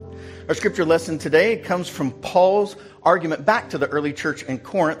Our scripture lesson today comes from Paul's argument back to the early church in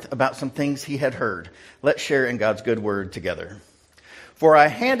Corinth about some things he had heard. Let's share in God's good word together. For I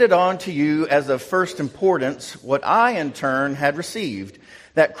handed on to you as of first importance what I in turn had received,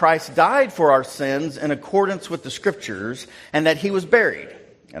 that Christ died for our sins in accordance with the scriptures, and that he was buried,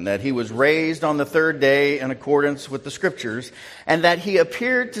 and that he was raised on the third day in accordance with the scriptures, and that he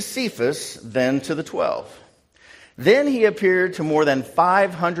appeared to Cephas, then to the 12. Then he appeared to more than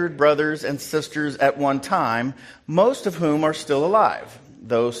 500 brothers and sisters at one time, most of whom are still alive,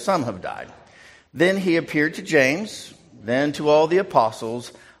 though some have died. Then he appeared to James, then to all the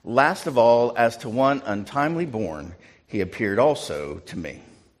apostles. Last of all, as to one untimely born, he appeared also to me.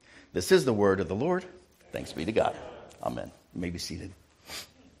 This is the word of the Lord. Thanks be to God. Amen. You may be seated.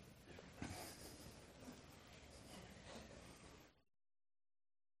 I'm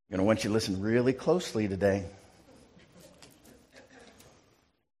going to want you to listen really closely today.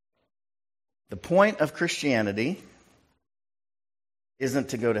 The point of Christianity isn't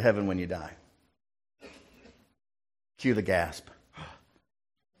to go to heaven when you die. Cue the gasp.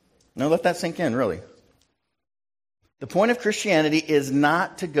 No, let that sink in, really. The point of Christianity is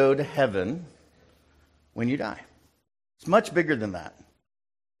not to go to heaven when you die. It's much bigger than that.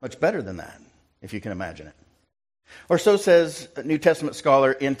 Much better than that, if you can imagine it. Or so says New Testament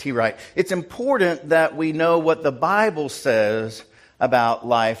scholar N.T. Wright. It's important that we know what the Bible says about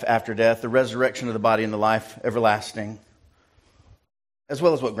life after death, the resurrection of the body and the life everlasting, as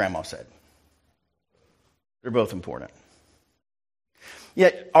well as what Grandma said. They're both important.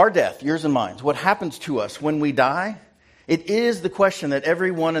 Yet our death, yours and mine, what happens to us when we die, it is the question that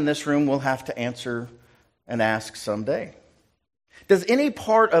everyone in this room will have to answer and ask someday. Does any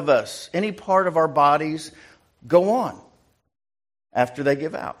part of us, any part of our bodies, go on after they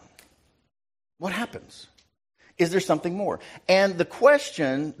give out? What happens? Is there something more? And the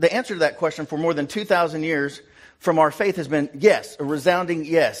answer to that question for more than 2,000 years from our faith has been yes, a resounding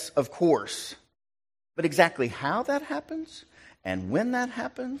yes, of course. But exactly how that happens and when that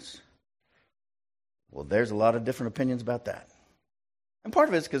happens, well, there's a lot of different opinions about that. And part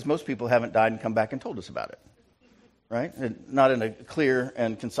of it is because most people haven't died and come back and told us about it, right? Not in a clear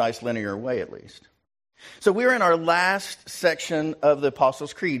and concise linear way, at least. So we're in our last section of the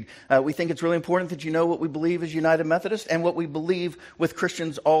Apostles' Creed. We think it's really important that you know what we believe as United Methodist and what we believe with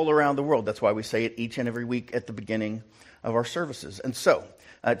Christians all around the world. That's why we say it each and every week at the beginning of our services. And so,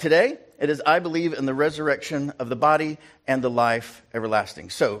 today, it is I believe in the resurrection of the body and the life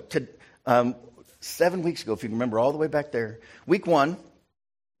everlasting. So, 7 weeks ago, if you can remember all the way back there, week 1,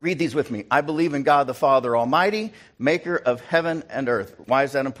 read these with me. I believe in God the Father Almighty, maker of heaven and earth. Why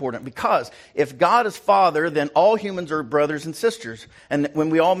is that important? Because if God is Father, then all humans are brothers and sisters. And when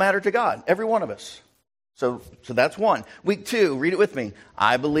we all matter to God, every one of us. So that's 1. Week 2, read it with me.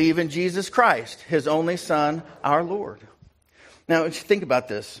 I believe in Jesus Christ, his only Son, our Lord. Now, think about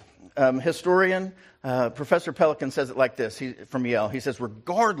this. Historian Professor Pelikan says it like this from Yale. He says,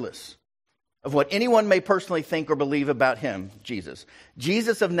 regardless of what anyone may personally think or believe about him, Jesus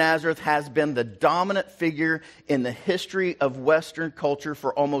of Nazareth has been the dominant figure in the history of Western culture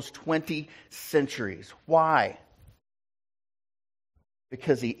for almost 20 centuries. Why?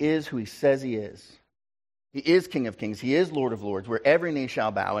 Because he is who he says he is. He is King of Kings. He is Lord of Lords, where every knee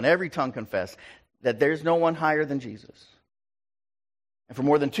shall bow and every tongue confess that there's no one higher than Jesus. And for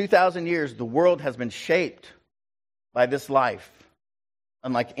more than 2,000 years, the world has been shaped by this life,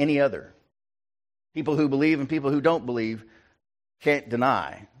 unlike any other. People who believe and people who don't believe can't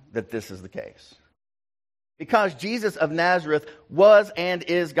deny that this is the case. Because Jesus of Nazareth was and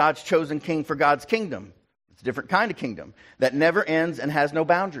is God's chosen king for God's kingdom. It's a different kind of kingdom that never ends and has no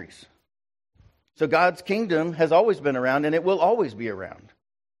boundaries. So God's kingdom has always been around and it will always be around.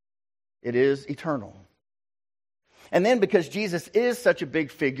 It is eternal. And then because Jesus is such a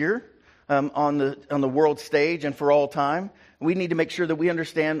big figure on the world stage and for all time, we need to make sure that we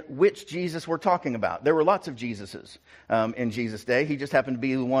understand which Jesus we're talking about. There were lots of Jesuses in Jesus' day. He just happened to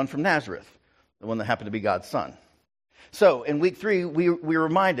be the one from Nazareth, the one that happened to be God's son. So in week 3, we're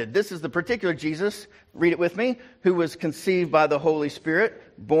reminded this is the particular Jesus, read it with me, who was conceived by the Holy Spirit,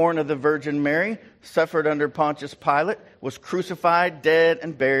 born of the Virgin Mary, suffered under Pontius Pilate, was crucified, dead,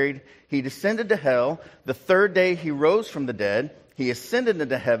 and buried. He descended to hell. The third day he rose from the dead. He ascended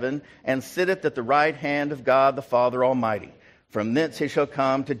into heaven and sitteth at the right hand of God the Father Almighty. From thence he shall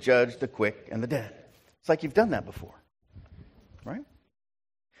come to judge the quick and the dead. It's like you've done that before, right?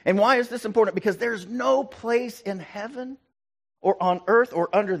 And why is this important? Because there's no place in heaven or on earth or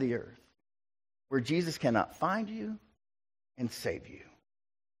under the earth where Jesus cannot find you and save you.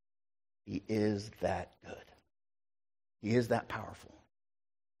 He is that good. He is that powerful.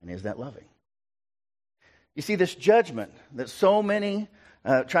 And is that loving? You see, this judgment that so many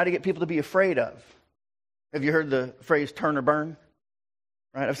try to get people to be afraid of. Have you heard the phrase turn or burn?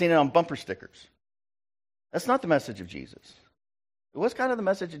 Right? I've seen it on bumper stickers. That's not the message of Jesus. It was kind of the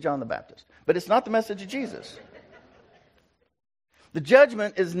message of John the Baptist, but it's not the message of Jesus. The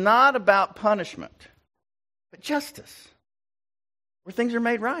judgment is not about punishment, but justice, where things are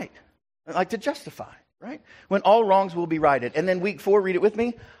made right, like to justify, right? When all wrongs will be righted. And then week 4, read it with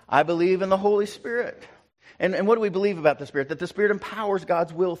me. I believe in the Holy Spirit. And what do we believe about the Spirit? That the Spirit empowers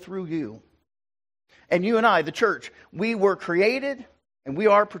God's will through you. And you and I, the church, we were created and we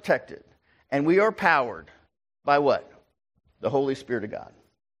are protected and we are powered by what? The Holy Spirit of God,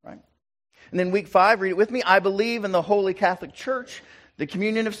 right? And then week 5, read it with me. I believe in the Holy Catholic Church, the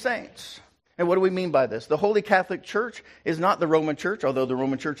communion of saints. And what do we mean by this? The Holy Catholic Church is not the Roman Church, although the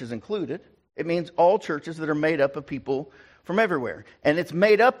Roman Church is included. It means all churches that are made up of people from everywhere. And it's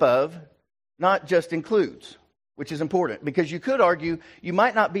made up of, not just includes, which is important. Because you could argue you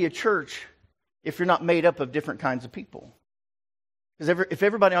might not be a church if you're not made up of different kinds of people. Because if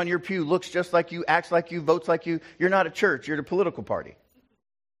everybody on your pew looks just like you, acts like you, votes like you, you're not a church, you're a political party.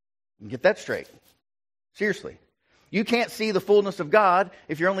 Get that straight. Seriously. You can't see the fullness of God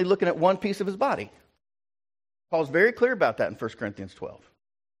if you're only looking at one piece of his body. Paul's very clear about that in 1 Corinthians 12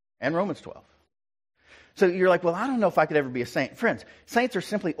 and Romans 12. So you're like, well, I don't know if I could ever be a saint. Friends, saints are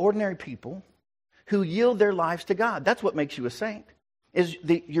simply ordinary people who yield their lives to God. That's what makes you a saint, is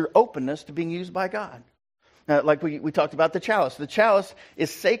your openness to being used by God. Like we talked about the chalice. The chalice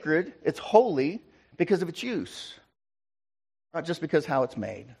is sacred, it's holy because of its use. Not just because how it's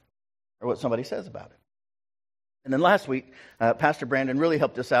made or what somebody says about it. And then last week, Pastor Brandon really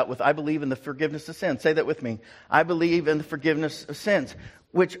helped us out with, I believe in the forgiveness of sins. Say that with me. I believe in the forgiveness of sins,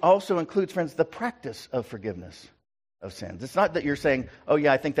 which also includes, friends, the practice of forgiveness of sins. It's not that you're saying, oh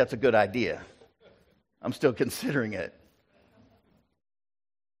yeah, I think that's a good idea. I'm still considering it.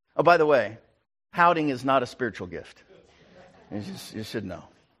 Oh, by the way, pouting is not a spiritual gift. You should know.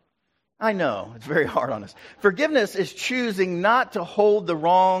 I know, it's very hard on us. Forgiveness is choosing not to hold the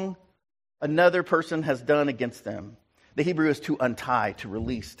wrong another person has done against them. The Hebrew is to untie, to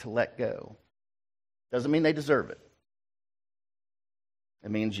release, to let go. Doesn't mean they deserve it. It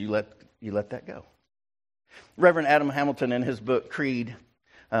means you let that go. Reverend Adam Hamilton, in his book Creed,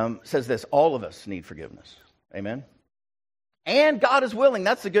 says this: all of us need forgiveness. Amen. And God is willing.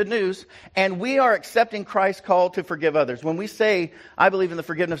 That's the good news. And we are accepting Christ's call to forgive others. When we say, I believe in the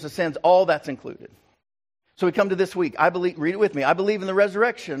forgiveness of sins, all that's included. So we come to this week. Read it with me. I believe in the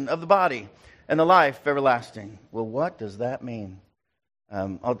resurrection of the body and the life everlasting. Well, what does that mean?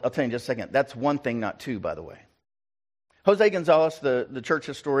 I'll tell you in just a second. That's one thing, not two, by the way. Jose Gonzalez, the church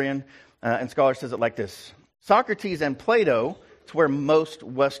historian and scholar, says it like this. Socrates and Plato, it's where most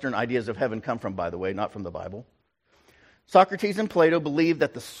Western ideas of heaven come from, by the way, not from the Bible. Socrates and Plato believed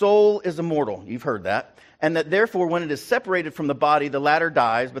that the soul is immortal. You've heard that. And that therefore, when it is separated from the body, the latter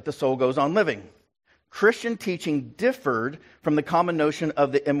dies, but the soul goes on living. Christian teaching differed from the common notion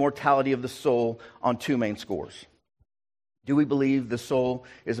of the immortality of the soul on two main scores. Do we believe the soul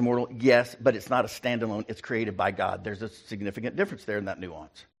is immortal? Yes, but it's not a standalone. It's created by God. There's a significant difference there in that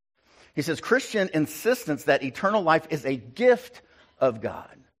nuance. He says Christian insistence that eternal life is a gift of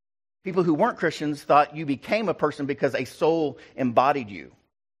God. People who weren't Christians thought you became a person because a soul embodied you.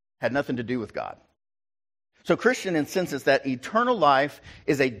 Had nothing to do with God. So Christian insists that eternal life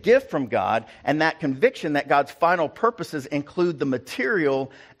is a gift from God, and that conviction that God's final purposes include the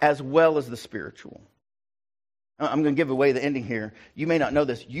material as well as the spiritual. I'm going to give away the ending here. You may not know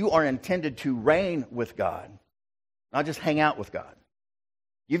this. You are intended to reign with God, not just hang out with God.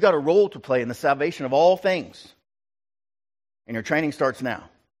 You've got a role to play in the salvation of all things. And your training starts now.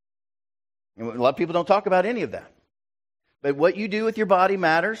 And a lot of people don't talk about any of that. But what you do with your body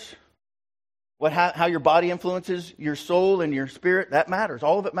matters. How your body influences your soul and your spirit, that matters.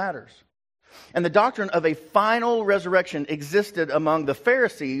 All of it matters. And the doctrine of a final resurrection existed among the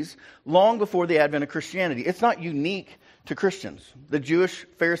Pharisees long before the advent of Christianity. It's not unique to Christians. The Jewish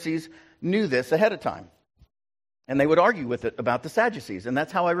Pharisees knew this ahead of time. And they would argue with it about the Sadducees. And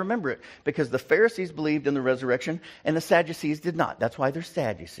that's how I remember it. Because the Pharisees believed in the resurrection and the Sadducees did not. That's why they're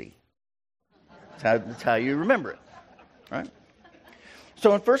Sadducee. That's how you remember it. Right?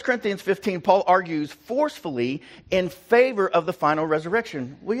 So in 1 Corinthians 15, Paul argues forcefully in favor of the final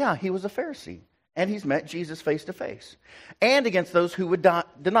resurrection. Well, yeah, he was a Pharisee, and he's met Jesus face to face, and against those who would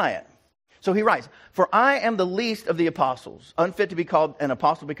deny it. So he writes, "For I am the least of the apostles, unfit to be called an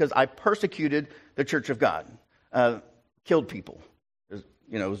apostle because I persecuted the church of God." Killed people,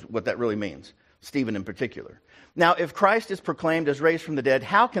 is what that really means. Stephen in particular. Now, if Christ is proclaimed as raised from the dead,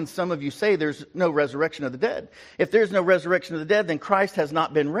 how can some of you say there's no resurrection of the dead? If there's no resurrection of the dead, then Christ has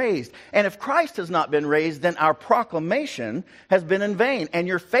not been raised. And if Christ has not been raised, then our proclamation has been in vain, and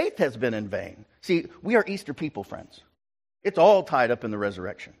your faith has been in vain. See, we are Easter people, friends. It's all tied up in the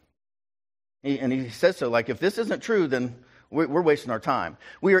resurrection. And he says so, like, if this isn't true, then we're wasting our time.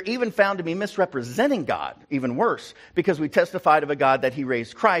 We are even found to be misrepresenting God, even worse, because we testified of a God that he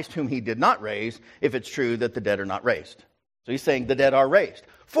raised Christ, whom he did not raise, if it's true that the dead are not raised. So he's saying the dead are raised.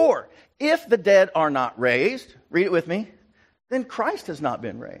 4, if the dead are not raised, read it with me, then Christ has not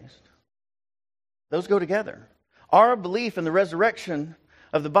been raised. Those go together. Our belief in the resurrection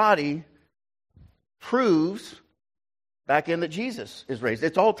of the body proves back in that Jesus is raised.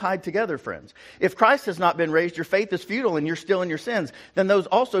 It's all tied together, friends. If Christ has not been raised, your faith is futile and you're still in your sins. Then those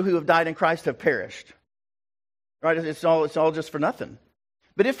also who have died in Christ have perished. Right? It's all just for nothing.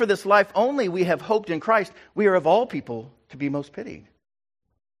 But if for this life only we have hoped in Christ, we are of all people to be most pitied.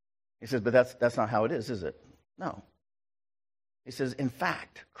 He says, but that's not how it is it? No. He says, in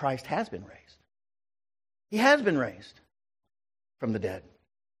fact, Christ has been raised. He has been raised from the dead.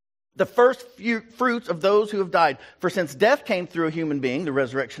 The first fruits of those who have died. For since death came through a human being, the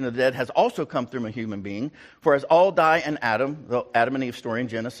resurrection of the dead has also come through a human being. For as all die in Adam, the Adam and Eve story in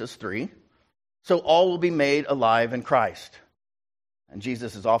Genesis 3, so all will be made alive in Christ. And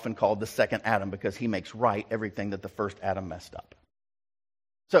Jesus is often called the second Adam because he makes right everything that the first Adam messed up.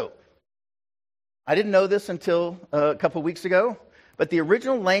 So, I didn't know this until a couple of weeks ago, but the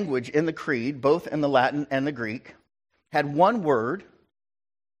original language in the Creed, both in the Latin and the Greek, had one word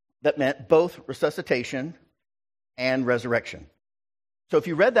that meant both resuscitation and resurrection. So if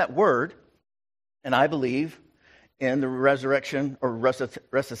you read that word, and I believe in the resurrection or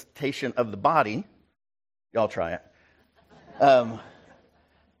resuscitation of the body, y'all try it,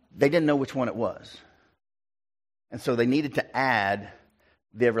 they didn't know which one it was. And so they needed to add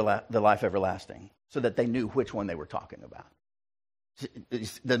the life everlasting so that they knew which one they were talking about.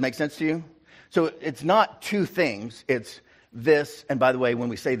 Does that make sense to you? So it's not two things, it's this, and by the way, when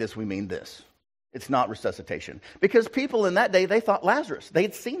we say this, we mean this. It's not resuscitation. Because people in that day, they thought Lazarus. They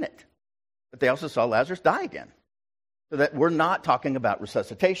had seen it. But they also saw Lazarus die again. So that we're not talking about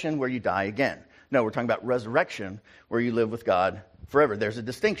resuscitation where you die again. No, we're talking about resurrection where you live with God forever. There's a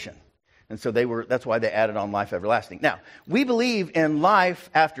distinction. And so that's why they added on life everlasting. Now, we believe in life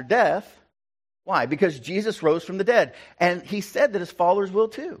after death. Why? Because Jesus rose from the dead. And he said that his followers will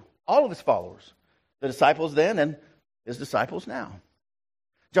too. All of his followers. The disciples then and his disciples now.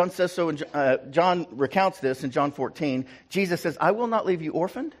 John says so. John recounts this in John 14. Jesus says, I will not leave you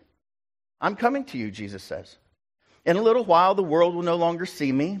orphaned. I'm coming to you, Jesus says. In a little while, the world will no longer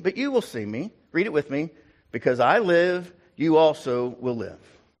see me, but you will see me. Read it with me. Because I live, you also will live.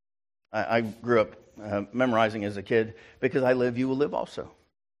 I grew up memorizing as a kid, because I live, you will live also.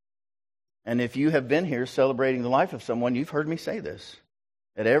 And if you have been here celebrating the life of someone, you've heard me say this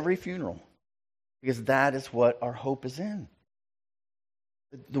at every funeral. Because that is what our hope is in.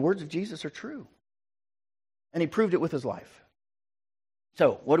 The words of Jesus are true. And he proved it with his life.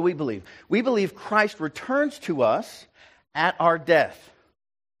 So, what do we believe? We believe Christ returns to us at our death.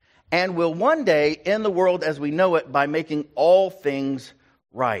 And will one day end the world as we know it by making all things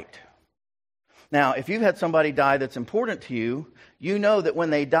right. Now, if you've had somebody die that's important to you, you know that when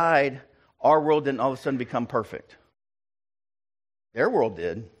they died, our world didn't all of a sudden become perfect. Their world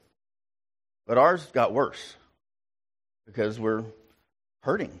did. But ours got worse because we're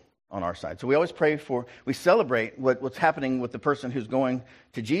hurting on our side. So we always we celebrate what's happening with the person who's going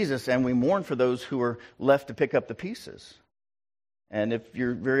to Jesus, and we mourn for those who are left to pick up the pieces. And if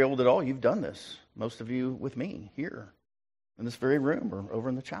you're very old at all, you've done this. Most of you with me here in this very room or over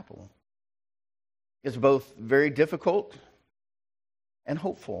in the chapel. It's both very difficult and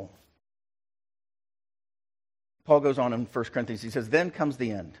hopeful. Paul goes on in 1 Corinthians. He says, then comes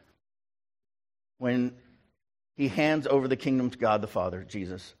the end. When he hands over the kingdom to God the Father,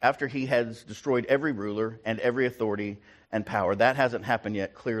 Jesus, after he has destroyed every ruler and every authority and power. That hasn't happened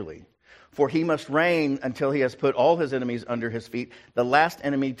yet, clearly. For he must reign until he has put all his enemies under his feet. The last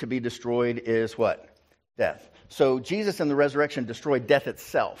enemy to be destroyed is what? Death. So Jesus in the resurrection destroyed death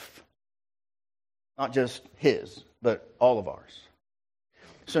itself. Not just his, but all of ours.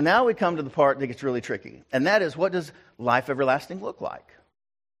 So now we come to the part that gets really tricky. And that is, what does life everlasting look like?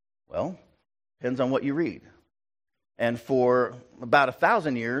 Well, depends on what you read. And for about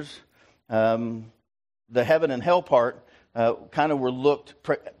 1,000 years, the heaven and hell part kind of were looked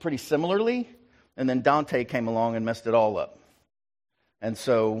pretty similarly. And then Dante came along and messed it all up. And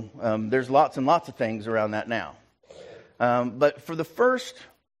so there's lots and lots of things around that now. But for the first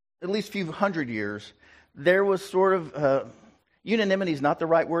at least few hundred years, there was sort of, unanimity is not the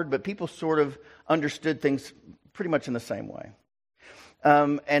right word, but people sort of understood things pretty much in the same way.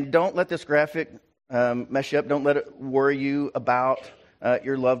 And don't let this graphic mess you up. Don't let it worry you about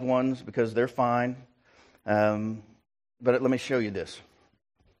your loved ones, because they're fine. But let me show you this.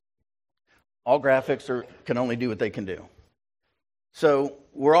 All graphics can only do what they can do. So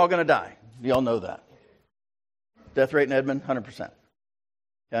we're all going to die. You all know that. Death rate in Edmond, 100%.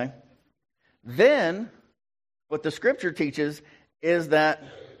 Okay? Then, what the Scripture teaches is that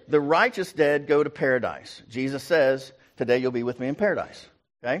the righteous dead go to paradise. Jesus says, today you'll be with me in paradise.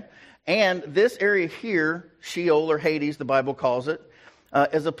 Okay? And this area here, Sheol or Hades, the Bible calls it,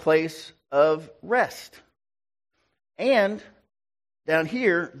 is a place of rest. And down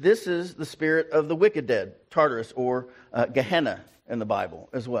here, this is the spirit of the wicked dead, Tartarus or Gehenna in the Bible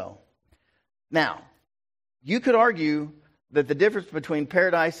as well. Now, you could argue that the difference between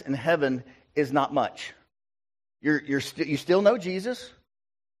paradise and heaven is not much. You still know Jesus.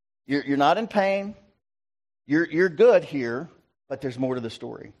 You're not in pain. You're good here, but there's more to the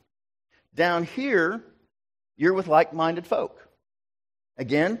story. Down here, you're with like-minded folk.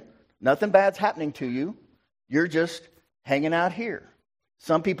 Again, nothing bad's happening to you. You're just hanging out here.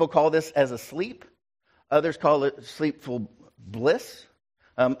 Some people call this as a sleep. Others call it sleepful bliss.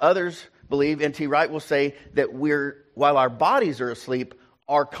 Others believe, N.T. Wright will say, that while our bodies are asleep,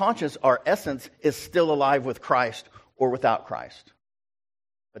 our conscience, our essence, is still alive with Christ or without Christ.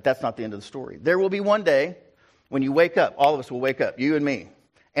 But that's not the end of the story. There will be one day when you wake up. All of us will wake up, you and me,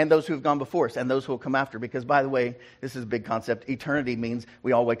 and those who have gone before us, and those who will come after. Because, by the way, this is a big concept. Eternity means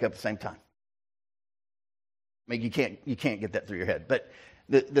we all wake up at the same time. I mean, you can't get that through your head. But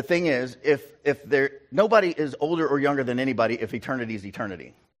the thing is, if nobody is older or younger than anybody if eternity is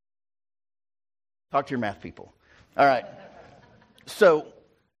eternity. Talk to your math people. All right. So,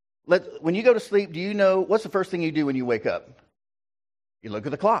 when you go to sleep, do you know what's the first thing you do when you wake up? You look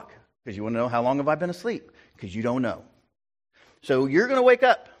at the clock because you want to know, how long have I been asleep? Because you don't know. So you're going to wake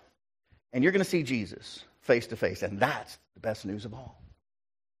up and you're going to see Jesus face to face. And that's the best news of all.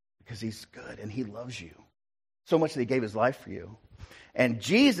 Because he's good and he loves you. So much that he gave his life for you. And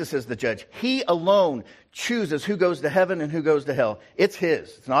Jesus is the judge. He alone chooses who goes to heaven and who goes to hell. It's his.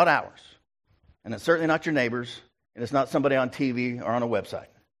 It's not ours. And it's certainly not your neighbor's. And it's not somebody on TV or on a website.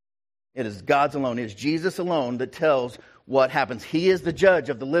 It is God's alone. It is Jesus alone that tells what happens. He is the judge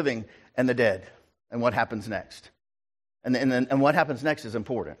of the living and the dead. And what happens next. And what happens next is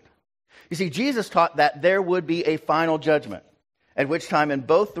important. You see, Jesus taught that there would be a final judgment, at which time in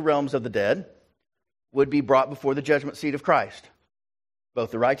both the realms of the dead would be brought before the judgment seat of Christ.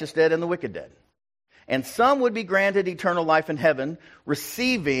 Both the righteous dead and the wicked dead. And some would be granted eternal life in heaven,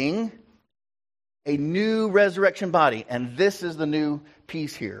 receiving a new resurrection body. And this is the new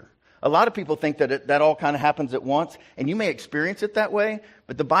piece here. A lot of people think that that all kind of happens at once, and you may experience it that way,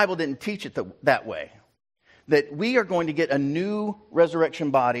 but the Bible didn't teach it that way. That we are going to get a new resurrection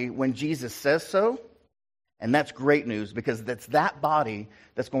body when Jesus says so, and that's great news, because that's that body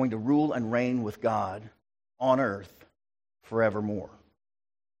that's going to rule and reign with God on earth forevermore.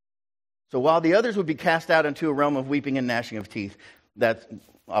 So while the others would be cast out into a realm of weeping and gnashing of teeth, that's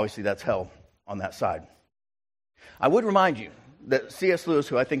hell on that side. I would remind you that C.S. Lewis,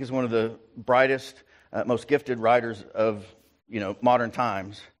 who I think is one of the brightest, most gifted writers of modern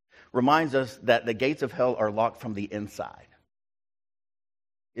times, reminds us that the gates of hell are locked from the inside.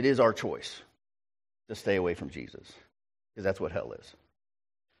 It is our choice to stay away from Jesus, because that's what hell is.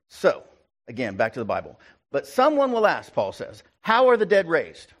 So, again, back to the Bible. But someone will ask, Paul says, how are the dead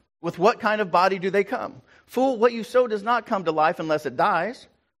raised? With what kind of body do they come? Fool, what you sow does not come to life unless it dies.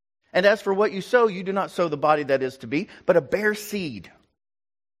 And as for what you sow, you do not sow the body that is to be, but a bare seed,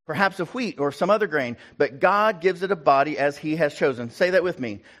 perhaps of wheat or some other grain. But God gives it a body as he has chosen. Say that with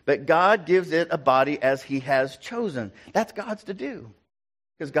me. But God gives it a body as he has chosen. That's God's to do,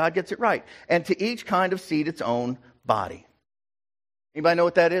 because God gets it right. And to each kind of seed its own body. Anybody know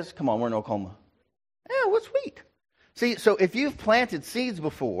what that is? Come on, we're in Oklahoma. Yeah, what's wheat? See, so if you've planted seeds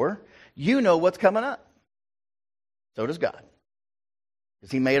before, you know what's coming up. So does God.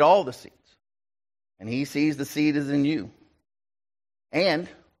 Because he made all the seeds. And he sees the seed is in you. And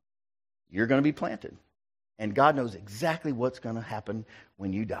you're going to be planted. And God knows exactly what's going to happen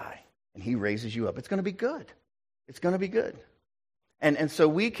when you die. And he raises you up. It's going to be good. It's going to be good. And so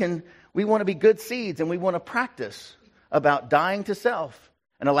we want to be good seeds, and we want to practice about dying to self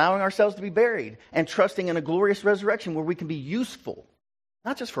and allowing ourselves to be buried and trusting in a glorious resurrection where we can be useful,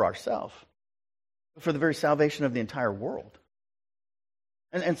 not just for ourselves, but for the very salvation of the entire world.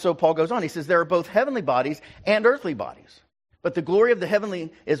 And so Paul goes on. He says, there are both heavenly bodies and earthly bodies. But the glory of the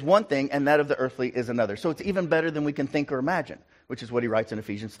heavenly is one thing, and that of the earthly is another. So it's even better than we can think or imagine, which is what he writes in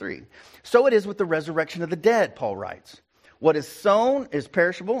Ephesians 3. So it is with the resurrection of the dead, Paul writes. What is sown is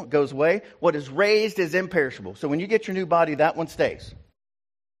perishable, it goes away. What is raised is imperishable. So when you get your new body, that one stays.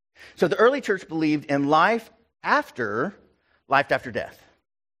 So the early church believed in life after death.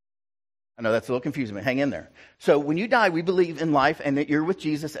 I know that's a little confusing, but hang in there. So when you die, we believe in life and that you're with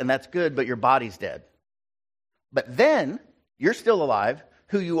Jesus, and that's good, but your body's dead. But then you're still alive.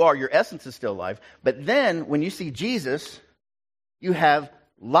 Who you are, your essence is still alive. But then when you see Jesus, you have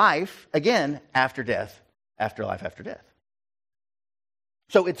life again after death, after life after death.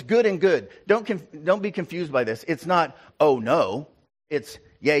 So it's good and good. Don't be confused by this. It's not, oh no. It's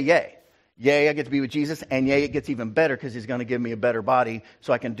yay, yay. Yay, I get to be with Jesus, and yay, it gets even better because he's going to give me a better body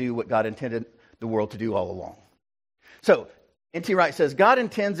so I can do what God intended the world to do all along. So N.T. Wright says, God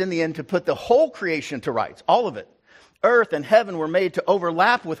intends in the end to put the whole creation to rights, all of it. Earth and heaven were made to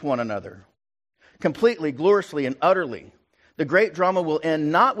overlap with one another, completely, gloriously, and utterly. The great drama will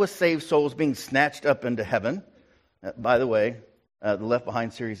end not with saved souls being snatched up into heaven. By the way, the Left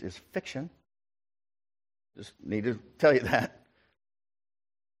Behind series is fiction. Just need to tell you that.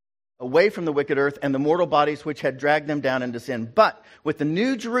 Away from the wicked earth and the mortal bodies which had dragged them down into sin. But with the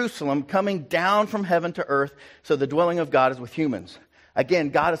new Jerusalem coming down from heaven to earth, so the dwelling of God is with humans. Again,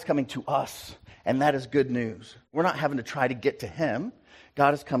 God is coming to us, and that is good news. We're not having to try to get to him.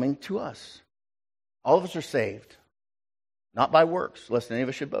 God is coming to us. All of us are saved, not by works, lest any of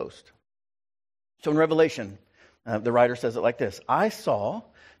us should boast. So in Revelation, the writer says it like this. I saw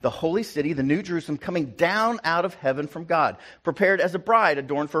the holy city, the new Jerusalem, coming down out of heaven from God, prepared as a bride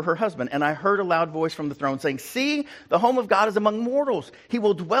adorned for her husband. And I heard a loud voice from the throne saying, see, the home of God is among mortals. He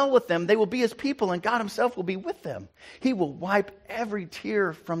will dwell with them. They will be his people, and God himself will be with them. He will wipe every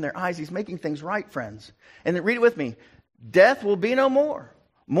tear from their eyes. He's making things right, friends. And then read it with me. Death will be no more.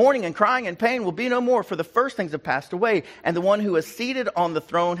 Mourning and crying and pain will be no more, for the first things have passed away. And the one who is seated on the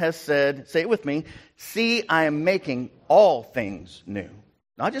throne has said, say it with me, see, I am making all things new.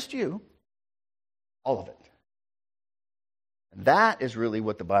 Not just you, all of it. That is really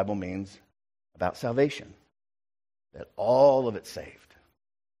what the Bible means about salvation. That all of it's saved.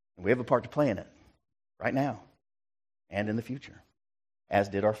 And we have a part to play in it right now and in the future, as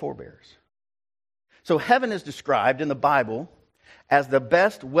did our forebears. So heaven is described in the Bible as the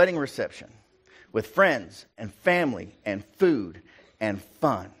best wedding reception with friends and family and food and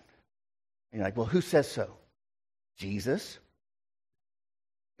fun. And you're like, well, who says so? Jesus.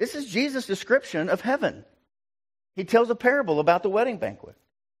 This is Jesus' description of heaven. He tells a parable about the wedding banquet.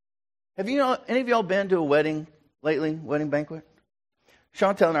 Have any of y'all been to a wedding lately, wedding banquet?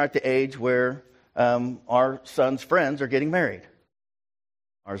 Chantel and I are at the age where our son's friends are getting married.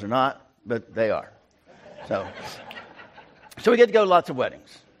 Ours are not, but they are. So we get to go to lots of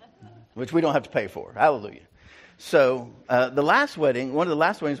weddings, which we don't have to pay for. Hallelujah. So the last wedding, one of the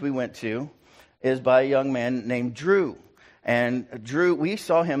last weddings we went to is by a young man named Drew. And Drew, we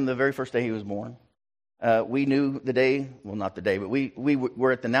saw him the very first day he was born. We knew the day, well, not the day, but we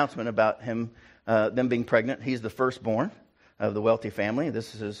were at the announcement about him, them being pregnant. He's the firstborn of the wealthy family.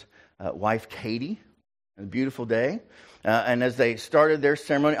 This is his wife, Katie. A beautiful day. And as they started their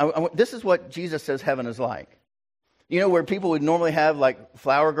ceremony, this is what Jesus says heaven is like. You know where people would normally have like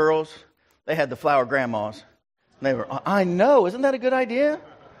flower girls? They had the flower grandmas. And they were, I know, isn't that a good idea?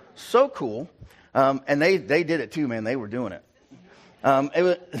 So cool. And they did it too, man. They were doing it.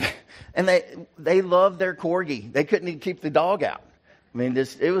 And they loved their corgi. They couldn't even keep the dog out. I mean,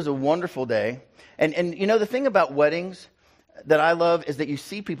 it was a wonderful day. And you know, the thing about weddings that I love is that you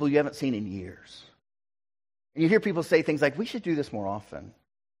see people you haven't seen in years. And you hear people say things like, we should do this more often.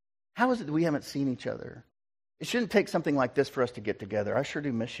 How is it that we haven't seen each other? It shouldn't take something like this for us to get together. I sure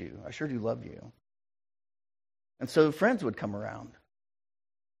do miss you. I sure do love you. And so friends would come around.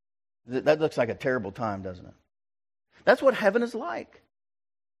 That looks like a terrible time, doesn't it? That's what heaven is like.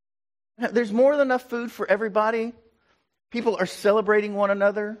 There's more than enough food for everybody. People are celebrating one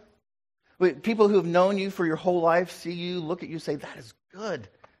another. People who have known you for your whole life see you, look at you, say, that is good.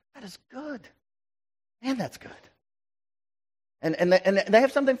 That is good. Man, that's good. And they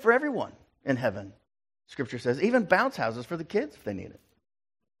have something for everyone in heaven. Scripture says, even bounce houses for the kids if they need it.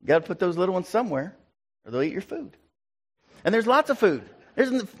 You got to put those little ones somewhere or they'll eat your food. And there's lots of food.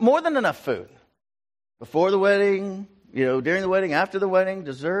 There's more than enough food. Before the wedding, during the wedding, after the wedding,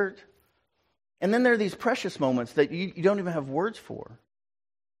 dessert. And then there are these precious moments that you don't even have words for.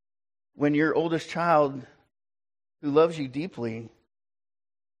 When your oldest child, who loves you deeply,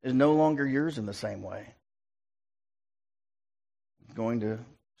 is no longer yours in the same way. He's going to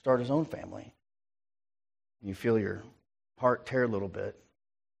start his own family. And you feel your heart tear a little bit.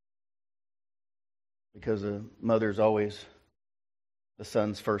 Because a mother's always the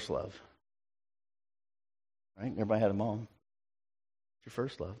son's first love. Right? Everybody had a mom. It's your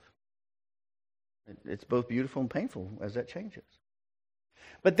first love. It's both beautiful and painful as that changes.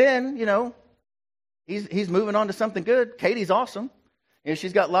 But then, he's moving on to something good. Katie's awesome.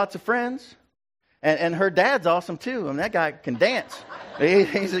 She's got lots of friends. And her dad's awesome too. I mean, that guy can dance.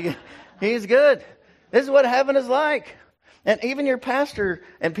 He's good. This is what heaven is like. And even your pastor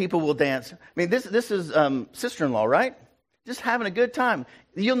and people will dance. I mean, this is sister-in-law, right? Just having a good time.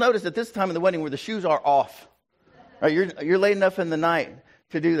 You'll notice at this time of the wedding where the shoes are off. Right? You're late enough in the night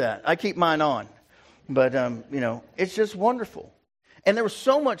to do that. I keep mine on. But, it's just wonderful. And there was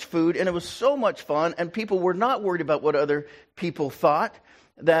so much food, and it was so much fun, and people were not worried about what other people thought,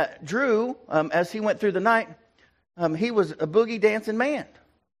 that Drew, as he went through the night, he was a boogie dancing man.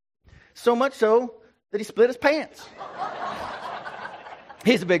 So much so that he split his pants.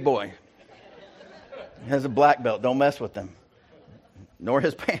 He's a big boy. He has a black belt. Don't mess with him. Nor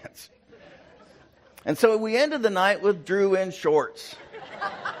his pants. And so we ended the night with Drew in shorts.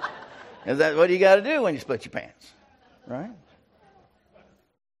 Is that what you got to do when you split your pants? Right?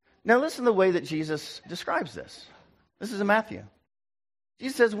 Now listen to the way that Jesus describes this. This is in Matthew.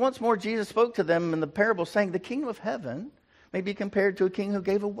 Jesus says, once more Jesus spoke to them in the parable saying, the kingdom of heaven may be compared to a king who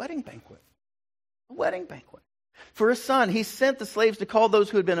gave a wedding banquet. A wedding banquet. For his son, he sent the slaves to call those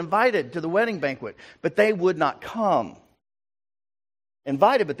who had been invited to the wedding banquet, but they would not come.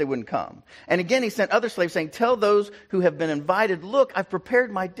 Invited, but they wouldn't come. And again, he sent other slaves saying, tell those who have been invited, look, I've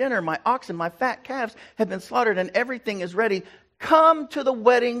prepared my dinner, my oxen, my fat calves have been slaughtered, and everything is ready. Come to the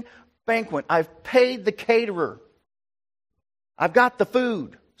wedding banquet. I've paid the caterer. I've got the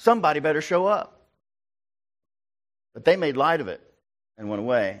food. Somebody better show up. But they made light of it and went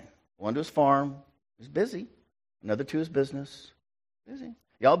away. One to his farm. He was busy. Another to his business. Busy.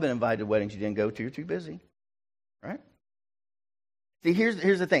 Y'all been invited to weddings you didn't go to. You're too busy. Right? See, here's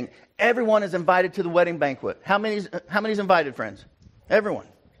the thing. Everyone is invited to the wedding banquet. How many's invited, friends? Everyone.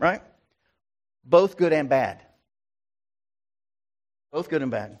 Right? Both good and bad. Both good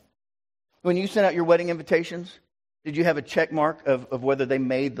and bad. When you sent out your wedding invitations, did you have a check mark of whether they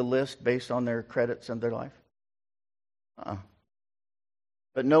made the list based on their credits and their life?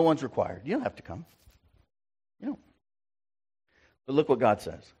 But no one's required. You don't have to come. You don't. But look what God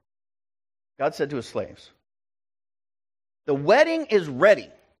says. God said to his slaves, the wedding is ready,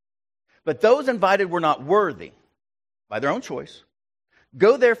 but those invited were not worthy by their own choice.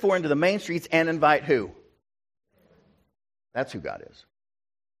 Go therefore into the main streets and invite who? That's who God is.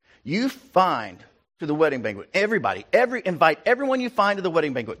 You find to the wedding banquet. Everybody, invite everyone you find to the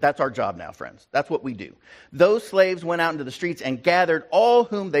wedding banquet. That's our job now, friends. That's what we do. Those slaves went out into the streets and gathered all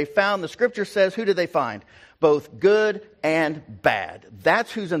whom they found. The scripture says, who did they find? Both good and bad.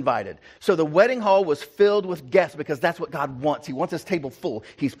 That's who's invited. So the wedding hall was filled with guests because that's what God wants. He wants his table full.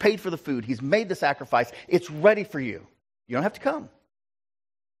 He's paid for the food. He's made the sacrifice. It's ready for you. You don't have to come.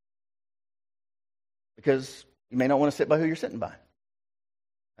 Because you may not want to sit by who you're sitting by.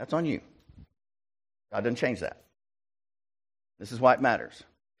 That's on you. God doesn't change that. This is why it matters.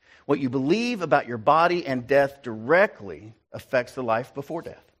 What you believe about your body and death directly affects the life before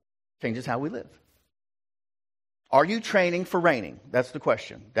death. Changes how we live. Are you training for reigning? That's the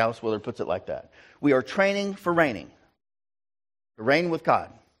question. Dallas Willard puts it like that. We are training for reigning. To reign with God.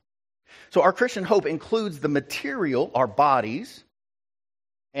 So our Christian hope includes the material, our bodies,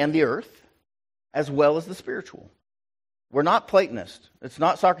 and the earth, as well as the spiritual. We're not Platonists. It's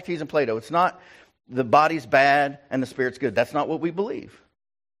not Socrates and Plato. It's not the body's bad and the spirit's good. That's not what we believe.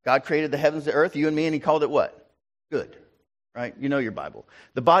 God created the heavens, the earth, you and me, and he called it what? Good. Right? You know your Bible.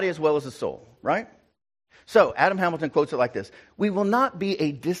 The body as well as the soul. Right? So, Adam Hamilton quotes it like this. We will not be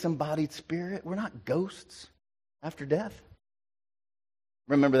a disembodied spirit. We're not ghosts after death.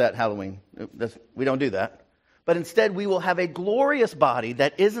 Remember that Halloween. We don't do that. But instead, we will have a glorious body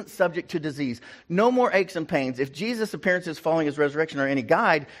that isn't subject to disease. No more aches and pains. If Jesus' appearances following his resurrection are any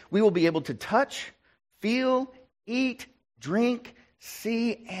guide, we will be able to touch, feel, eat, drink,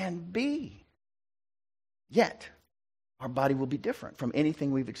 see, and be. Yet, our body will be different from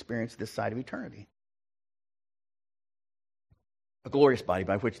anything we've experienced this side of eternity. A glorious body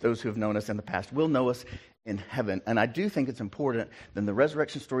by which those who have known us in the past will know us in heaven. And I do think it's important that in the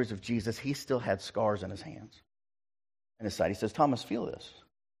resurrection stories of Jesus, he still had scars in his hands and his side. He says, Thomas, feel this.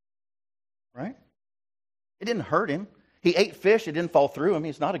 Right? It didn't hurt him. He ate fish. It didn't fall through him.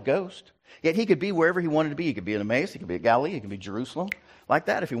 He's not a ghost. Yet he could be wherever he wanted to be. He could be in Emmaus. He could be at Galilee. He could be Jerusalem. Like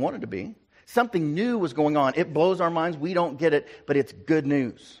that if he wanted to be. Something new was going on. It blows our minds. We don't get it, but it's good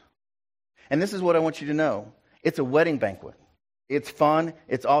news. And this is what I want you to know. It's a wedding banquet. It's fun.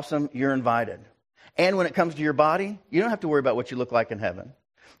 It's awesome. You're invited. And when it comes to your body, you don't have to worry about what you look like in heaven,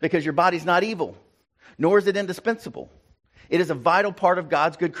 because your body's not evil, nor is it indispensable. It is a vital part of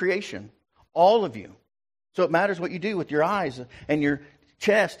God's good creation, all of you. So it matters what you do with your eyes and your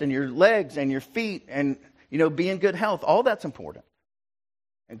chest and your legs and your feet and, be in good health. All that's important.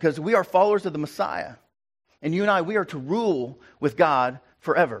 Because we are followers of the Messiah. And you and I, we are to rule with God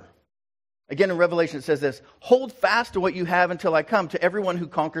forever. Again, in Revelation it says this: hold fast to what you have until I come. To everyone who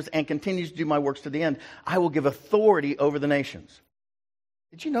conquers and continues to do my works to the end, I will give authority over the nations.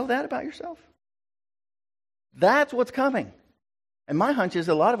 Did you know that about yourself? That's what's coming. And my hunch is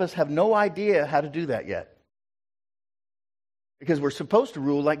a lot of us have no idea how to do that yet. Because we're supposed to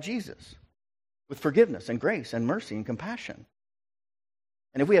rule like Jesus, with forgiveness and grace and mercy and compassion.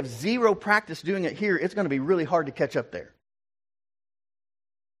 And if we have zero practice doing it here, it's going to be really hard to catch up there.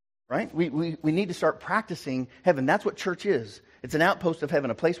 Right? We need to start practicing heaven. That's what church is. It's an outpost of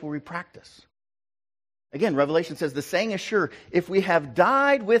heaven, a place where we practice. Again, Revelation says, the saying is sure, if we have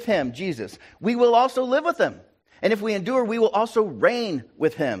died with him, Jesus, we will also live with him. And if we endure, we will also reign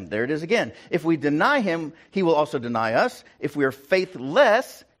with him. There it is again. If we deny him, he will also deny us. If we are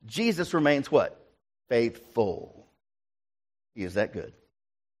faithless, Jesus remains what? Faithful. He is that good.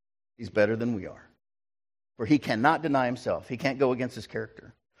 He's better than we are. For he cannot deny himself. He can't go against his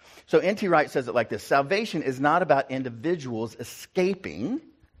character. So N.T. Wright says it like this: salvation is not about individuals escaping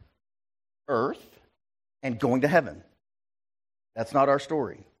earth and going to heaven. That's not our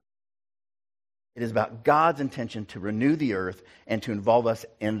story. It is about God's intention to renew the earth and to involve us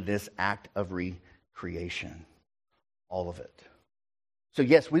in this act of recreation. All of it. So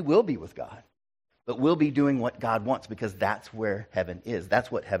yes, we will be with God, but we'll be doing what God wants, because that's where heaven is. That's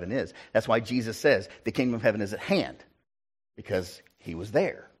what heaven is. That's why Jesus says the kingdom of heaven is at hand, because he was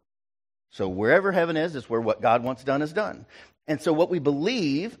there. So wherever heaven is where what God wants done is done. And so what we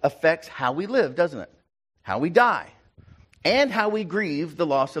believe affects how we live, doesn't it? How we die, and how we grieve the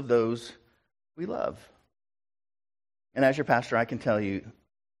loss of those we love. And as your pastor, I can tell you,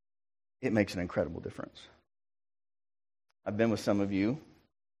 it makes an incredible difference. I've been with some of you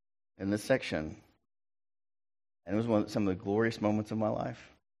in this section, and it was some of the glorious moments of my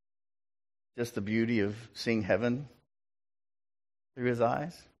life. Just the beauty of seeing heaven through his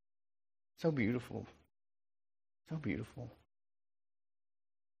eyes. So beautiful. So beautiful.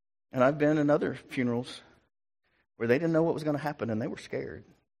 And I've been in other funerals where they didn't know what was going to happen, and they were scared.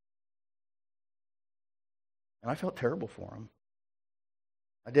 And I felt terrible for them.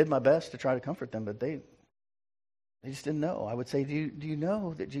 I did my best to try to comfort them, but they just didn't know. I would say, do you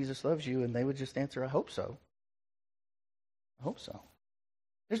know that Jesus loves you? And they would just answer, I hope so. I hope so.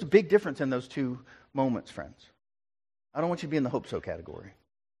 There's a big difference in those two moments, friends. I don't want you to be in the hope so category.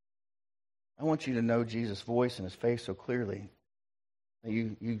 I want you to know Jesus' voice and his face so clearly that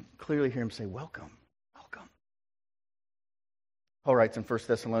you clearly hear him say, welcome, welcome. Paul writes in 1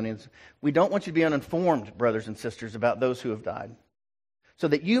 Thessalonians, we don't want you to be uninformed, brothers and sisters, about those who have died, so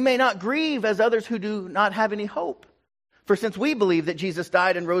that you may not grieve as others who do not have any hope. For since we believe that Jesus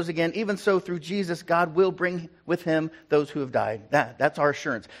died and rose again, even so through Jesus, God will bring with him those who have died. That's our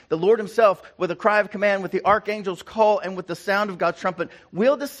assurance. The Lord himself, with a cry of command, with the archangel's call, and with the sound of God's trumpet,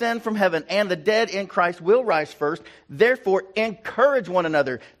 will descend from heaven, and the dead in Christ will rise first. Therefore, encourage one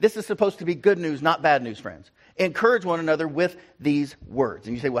another. This is supposed to be good news, not bad news, friends. Encourage one another with these words.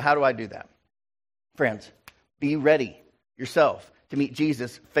 And you say, well, how do I do that? Friends, be ready yourself to meet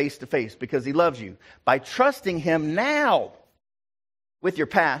Jesus face to face, because he loves you, by trusting him now with your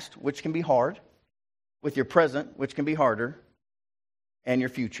past, which can be hard, with your present, which can be harder, and your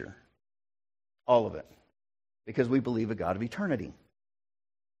future. All of it. Because we believe a God of eternity.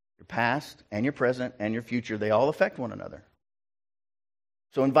 Your past and your present and your future, they all affect one another.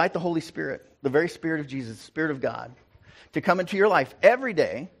 So invite the Holy Spirit, the very Spirit of Jesus, the Spirit of God, to come into your life every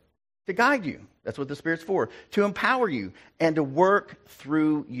day to guide you. That's what the Spirit's for. To empower you and to work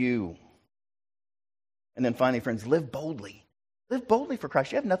through you. And then finally, friends, live boldly. Live boldly for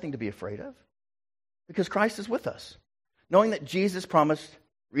Christ. You have nothing to be afraid of, because Christ is with us. Knowing that Jesus promised,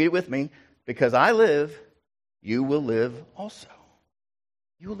 read it with me, because I live, you will live also.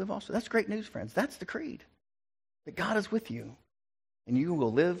 You will live also. That's great news, friends. That's the creed. That God is with you. And you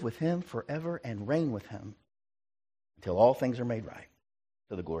will live with him forever and reign with him until all things are made right,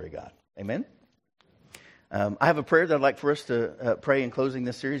 to the glory of God. Amen? I have a prayer that I'd like for us to pray in closing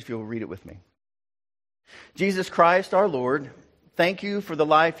this series, if you'll read it with me. Jesus Christ, our Lord, thank you for the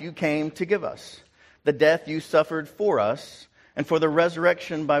life you came to give us, the death you suffered for us, and for the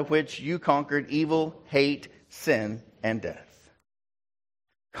resurrection by which you conquered evil, hate, sin, and death.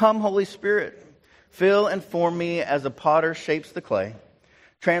 Come, Holy Spirit, Fill and form me as a potter shapes the clay.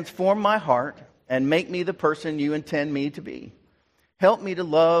 Transform my heart and make me the person you intend me to be. Help me to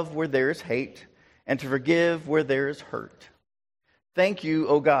love where there is hate and to forgive where there is hurt. Thank you,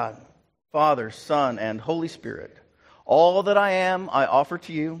 O God, Father, Son, and Holy Spirit. All that I am, I offer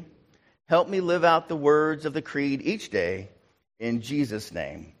to you. Help me live out the words of the creed each day. In Jesus'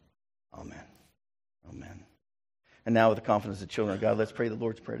 name, amen. Amen. And now with the confidence of the children of God, let's pray the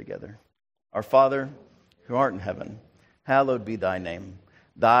Lord's Prayer together. Our Father, who art in heaven, hallowed be thy name.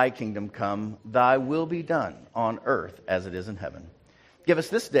 Thy kingdom come, thy will be done on earth as it is in heaven. Give us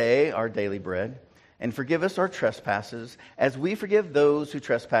this day our daily bread, and forgive us our trespasses as we forgive those who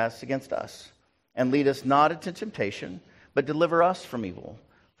trespass against us. And lead us not into temptation, but deliver us from evil.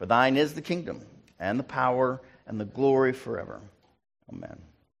 For thine is the kingdom, and the power, and the glory forever. Amen.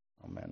 Amen.